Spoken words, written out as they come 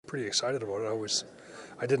pretty excited about it.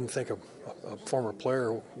 I didn't think a former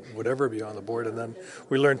player would ever be on the board, and then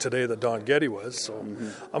we learned today that Don Getty was. So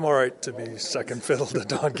I'm all right to be second fiddle to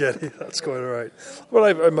Don Getty. That's quite all right.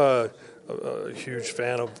 But I'm a huge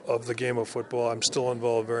fan of the game of football. I'm still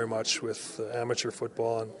involved very much with amateur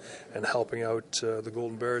football and helping out the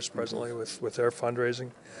Golden Bears presently with their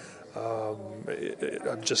fundraising.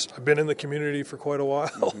 I've been in the community for quite a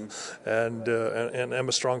while, and am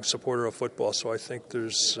a strong supporter of football. So I think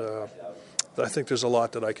there's a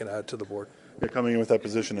lot that I can add to the board. You're coming in with that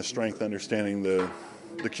position of strength, understanding the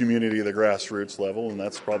community, the grassroots level, and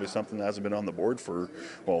that's probably something that hasn't been on the board for,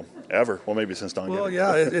 ever. Well, maybe since Don Getty. Well,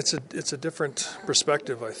 yeah, it's a different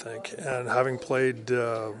perspective, I think. And having played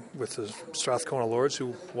with the Strathcona Lords,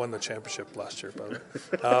 who won the championship last year, by the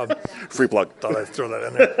way. Free plug. Thought I'd throw that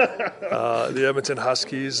in there. The Edmonton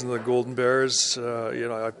Huskies and the Golden Bears.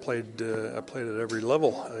 I played at every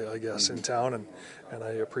level, I guess, in town, and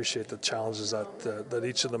I appreciate the challenges that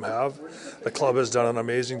each of them have. The club has done an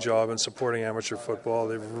amazing job in supporting amateur football.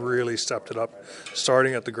 They've really stepped it up,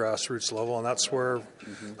 starting at the grassroots level, and that's where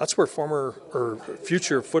former or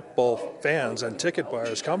future football fans and ticket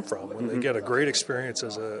buyers come from when they get a great experience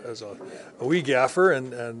as a wee gaffer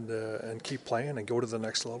and keep playing and go to the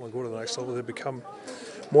next level and go to the next level. They become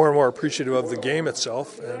more and more appreciative of the game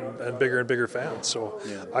itself and bigger fans. So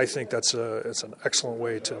I think it's an excellent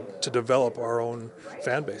way to develop our own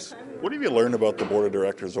fan base. What have you learned about the board of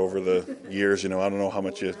directors over the years? I don't know how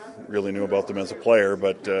much you really knew about them as a player,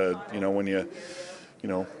 but when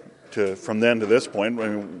from then to this point, I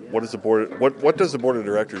mean, what does the board of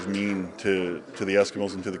directors mean to the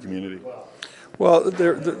Eskimos and to the community? Well,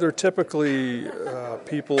 they're typically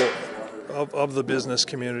people of the business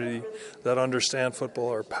community that understand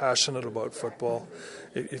football, are passionate about football.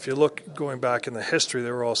 If you look going back in the history,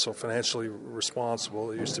 they were also financially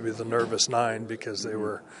responsible. It used to be the Nervous Nine because they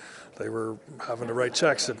were having to write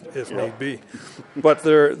checks if need be. But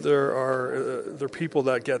there are people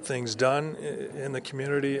that get things done in the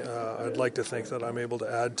community. I'd like to think that I'm able to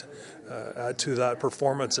add to that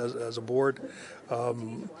performance as a board.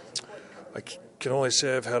 I can only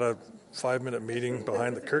say I've had a 5-minute meeting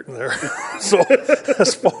behind the curtain there. So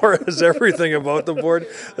as far as everything about the board,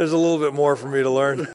 there's a little bit more for me to learn.